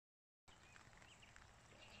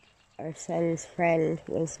our son's friend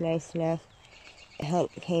was nice enough to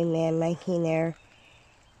help caveman Mikey there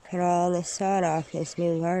cut all the sod off this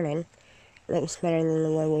new garden. It looks better than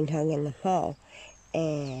the one we dug in the fall.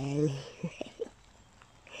 And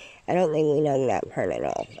I don't think we dug that part at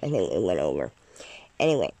all. I think we went over.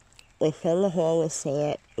 Anyway, we filled the hole with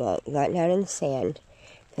sand. Well, got down in the sand,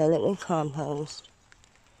 filled it with compost,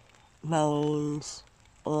 bones,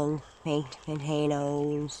 old baked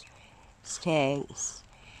potatoes, sticks,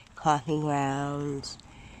 coffee grounds,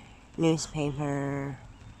 newspaper,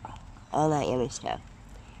 all that yummy stuff.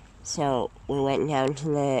 So we went down to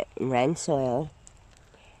the red soil,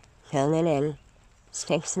 filled it in,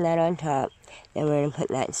 sticks of that on top, then we're going to put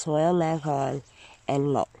that soil back on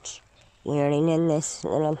and mulch. We already did this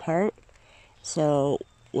little part, so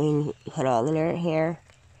we put all the dirt here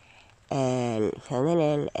and fill it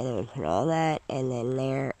in, and then we put all that, and then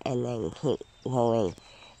there, and then keep going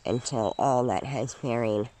until all that has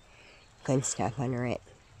buried good stuff under it.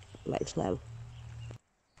 Much love.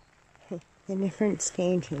 The different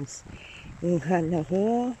stages. We've got the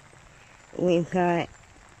hole, we've got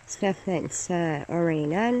stuff that's already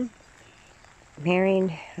done,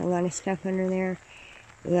 buried a lot of stuff under there.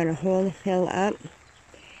 We got a hole to fill up.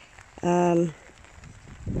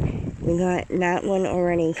 We got that one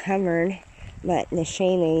already covered, but the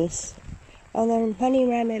shavings, oh, the bunny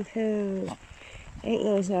rabbit poo, it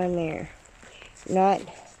goes on there. Not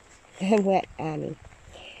the wet Abby.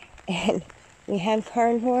 And we have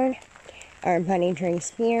cardboard. Our bunny drinks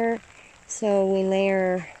beer, so we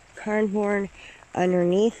layer cardboard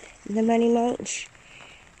underneath the bunny mulch.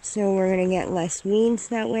 So we're going to get less weeds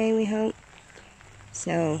that way, we hope.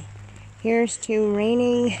 So here's to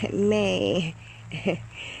raining May.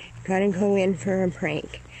 Gotta go in for a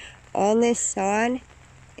break. All this sod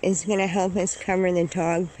is going to help us cover the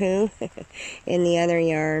dog poo in the other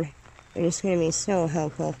yard. It's going to be so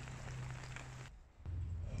helpful.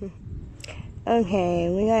 Okay,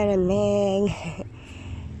 we got a big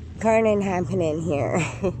garden happening here.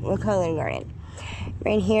 We'll call it a garden.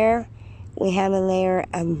 Right here, we have a layer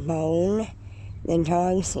of bone. The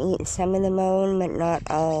dogs eat some of the bone, but not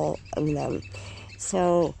all of them.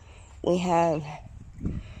 So we have,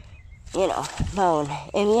 bone.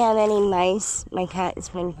 If you have any mice, my cat's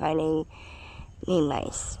been finding me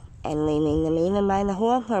mice and leaving them even by the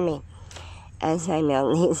hole for me as I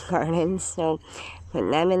build these gardens. So put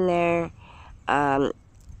them in there.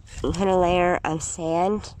 Put a layer of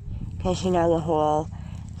sand, because she dug a hole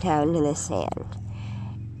down to the sand.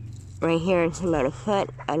 Right here it's about a foot.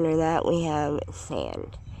 Under that we have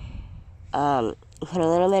sand. Put a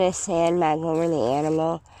little bit of sand back over the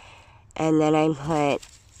animal, and then I put,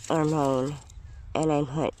 or bone, and I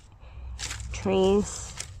put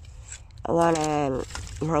trees, a lot of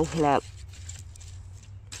broken up,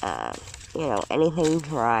 anything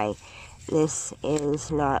dry. This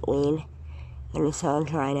is not weed. When it's all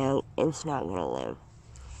dried out, it's not going to live.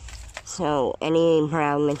 So any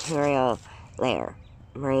brown material layer,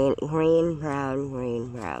 green, brown,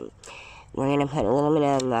 green, brown. We're going to put a little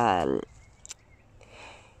bit of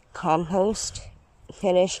compost,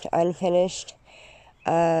 finished, unfinished.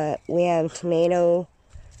 We have tomato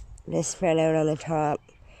to spread out on the top,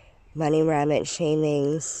 bunny rabbit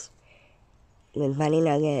shavings with bunny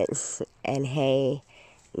nuggets and hay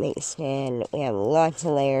mixed in. We have lots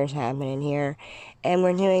of layers happening here, and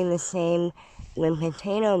we're doing the same with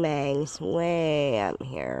potato bags way up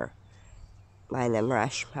here by the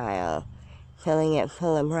brush pile, filling it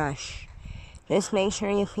full of brush. Just make sure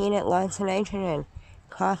you feed it lots of nitrogen.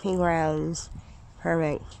 Coffee grounds,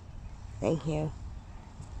 perfect. Thank you.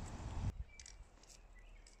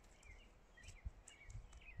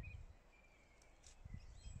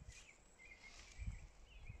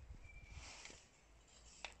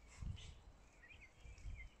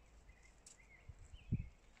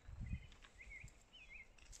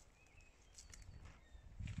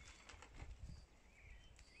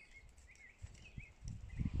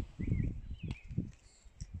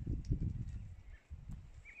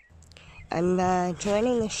 I'm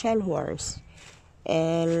joining the Shed Wars,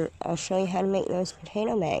 and I'll show you how to make those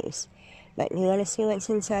potato bags. But you want to see what's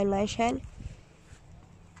inside my shed?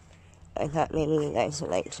 I thought maybe you guys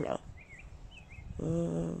would like to know.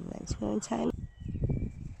 Let's go inside.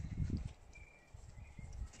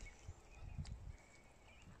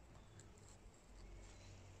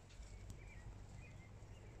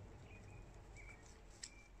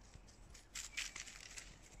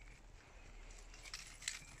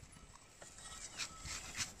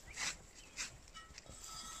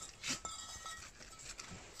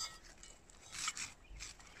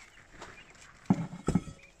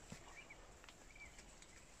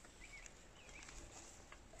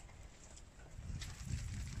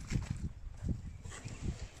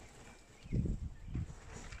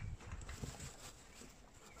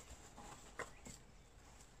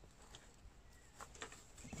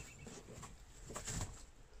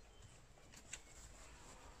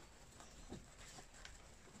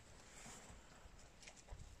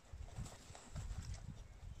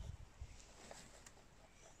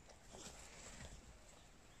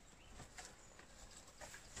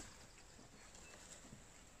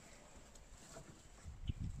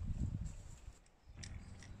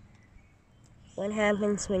 what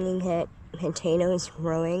happens when you get potatoes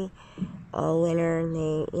growing all winter,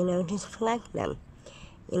 they, just collect them.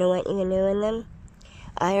 You know what you can do with them?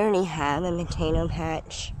 I already have a potato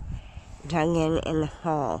patch dug in the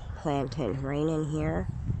fall, planted right in here.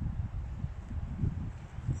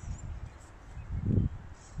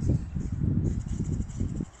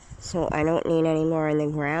 So I don't need any more in the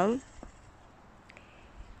ground.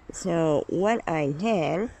 So what I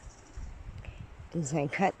did is I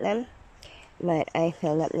cut them, but I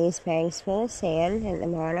filled up these bags full of sand at the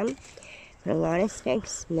bottom. Put a lot of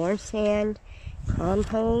sticks, more sand,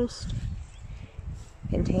 compost,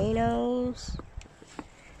 potatoes,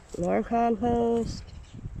 more compost.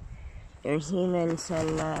 There's even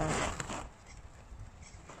some, a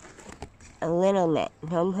little bit.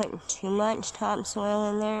 Don't put too much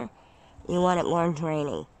topsoil in there. You want it more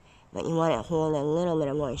draining, but you want it hold a little bit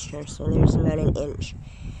of moisture. So there's about an inch.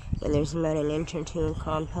 And there's about an inch or two of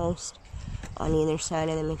compost on either side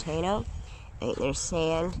of the potato. Right, there's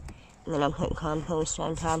sand, and then I'll put compost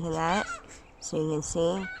on top of that, so you can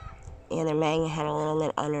see. The other bag had a little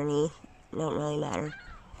bit underneath. Don't really matter.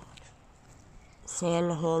 Sand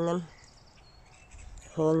to hold them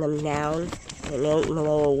down, and don't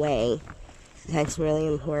blow away. That's really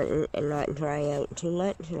important, and not dry out too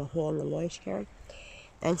much. It'll hold the moisture.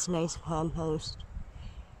 That's nice compost.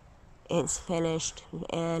 It's finished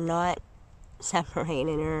and not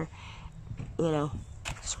separated or,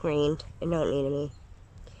 screened. It don't need to be.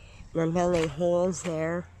 We're building holes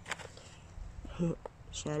there.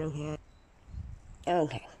 Shadow cat.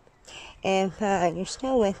 Okay. If you're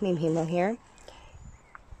still with me, people here,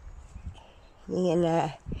 you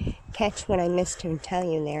can catch what I missed to tell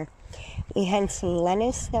you there. We had some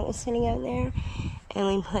lettuce that was sitting out there, and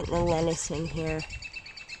we put the lettuce in here.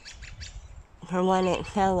 For one, it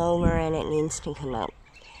fell over and it needs to come out.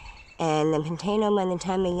 And the potato, by the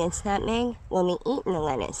time it gets that big, will be eating the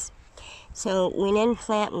lettuce. So we didn't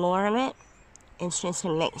plant more of it. It's just a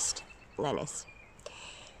mixed lettuce.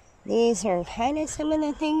 These are kind of some of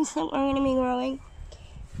the things that we're going to be growing.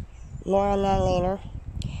 More on that later.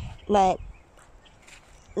 But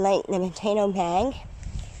like the potato bag,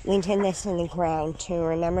 we did this in the ground too.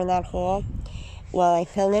 Remember that hole? Well, I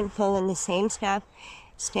filled it full of the same stuff.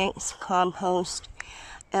 Sticks, compost,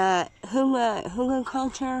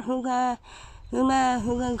 Howieculture,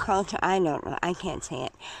 I don't know, I can't say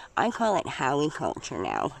it. I call it Howieculture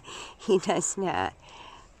now. He does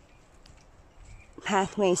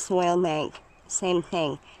pathway soil bank, same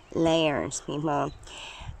thing, layers, people.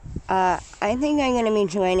 I think I'm going to be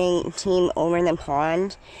joining Team Over the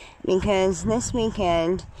Pond because this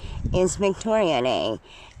weekend is Victoria Day,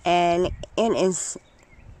 and it is.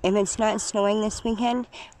 If it's not snowing this weekend,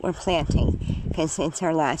 we're planting because it's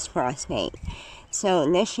our last frost date. So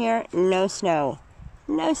this year, no snow.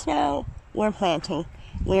 No snow. We're planting.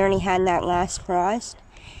 We already had that last frost,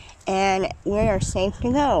 and we are safe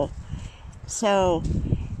to go. So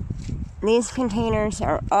these containers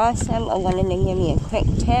are awesome. I wanted to give you a quick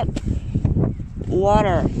tip.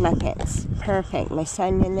 Water buckets. Perfect. My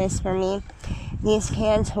son did this for me. These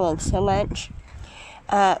cans hold so much.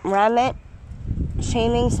 Rabbit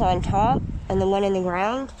shavings on top and the one in the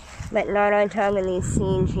ground, but not on top of these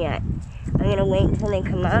seeds yet. I'm going to wait until they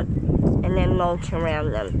come up and then mulch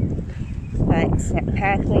around them. But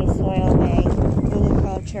pathway soil bank,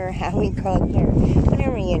 Howieculture,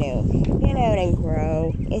 whatever you do, get out and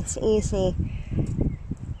grow. It's easy.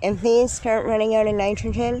 If these start running out of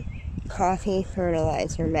nitrogen, coffee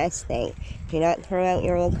fertilizer, best thing. Do not throw out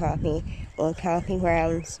your old coffee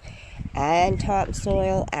grounds. Add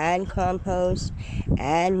topsoil, add compost,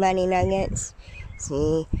 add money nuggets.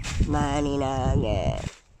 See, money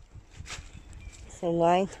nuggets. So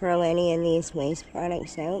why throw any of these waste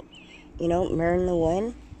products out? You don't burn the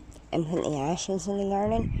wood and put the ashes in the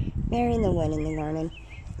garden. Bury the wood in the garden,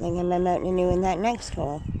 like I'm about to do in that next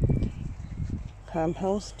hole.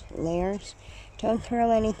 Compost, layers. Don't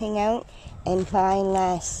throw anything out and buy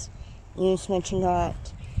less. Use what you got.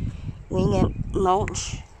 We get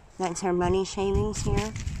mulch. That's our money shavings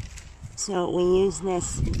here. So we use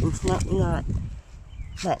this. It's what we got.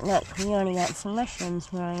 But look, we already got some mushrooms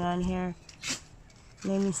growing on here.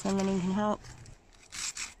 Maybe somebody can help.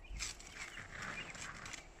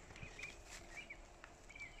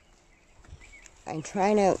 I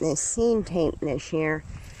tried out this seed tape this year.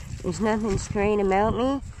 There's nothing straight about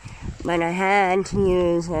me, but I had to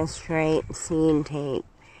use a straight seed tape.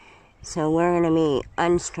 So we're going to be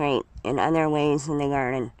unstraight in other ways in the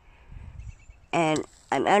garden. And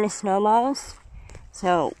I'm out of snowballs,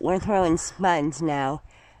 so we're throwing spuds now.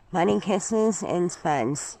 Bunny kisses and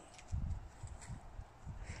spuds.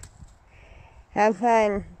 Have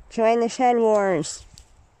fun. Join the Shed Wars.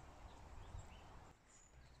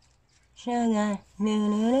 Sugar,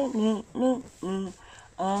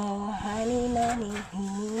 oh honey bunny,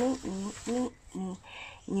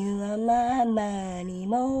 you are my bunny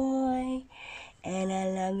boy, and I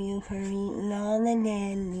love you for eating all the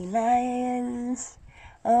dandelions.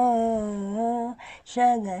 Oh,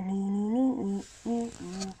 sugar,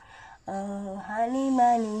 oh honey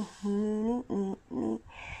bunny,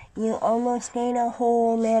 you almost ate a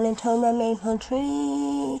whole Manitoba maple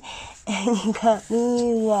tree, and you got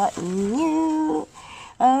me wanting you.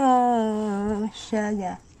 Oh,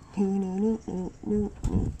 sugar.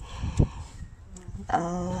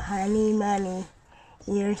 Oh, honey bunny,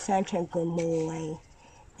 you're such a good boy.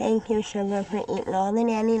 Thank you, Sugar, for eating all the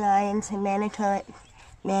dandelions and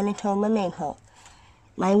Manitoba maple.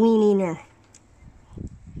 My weed eater.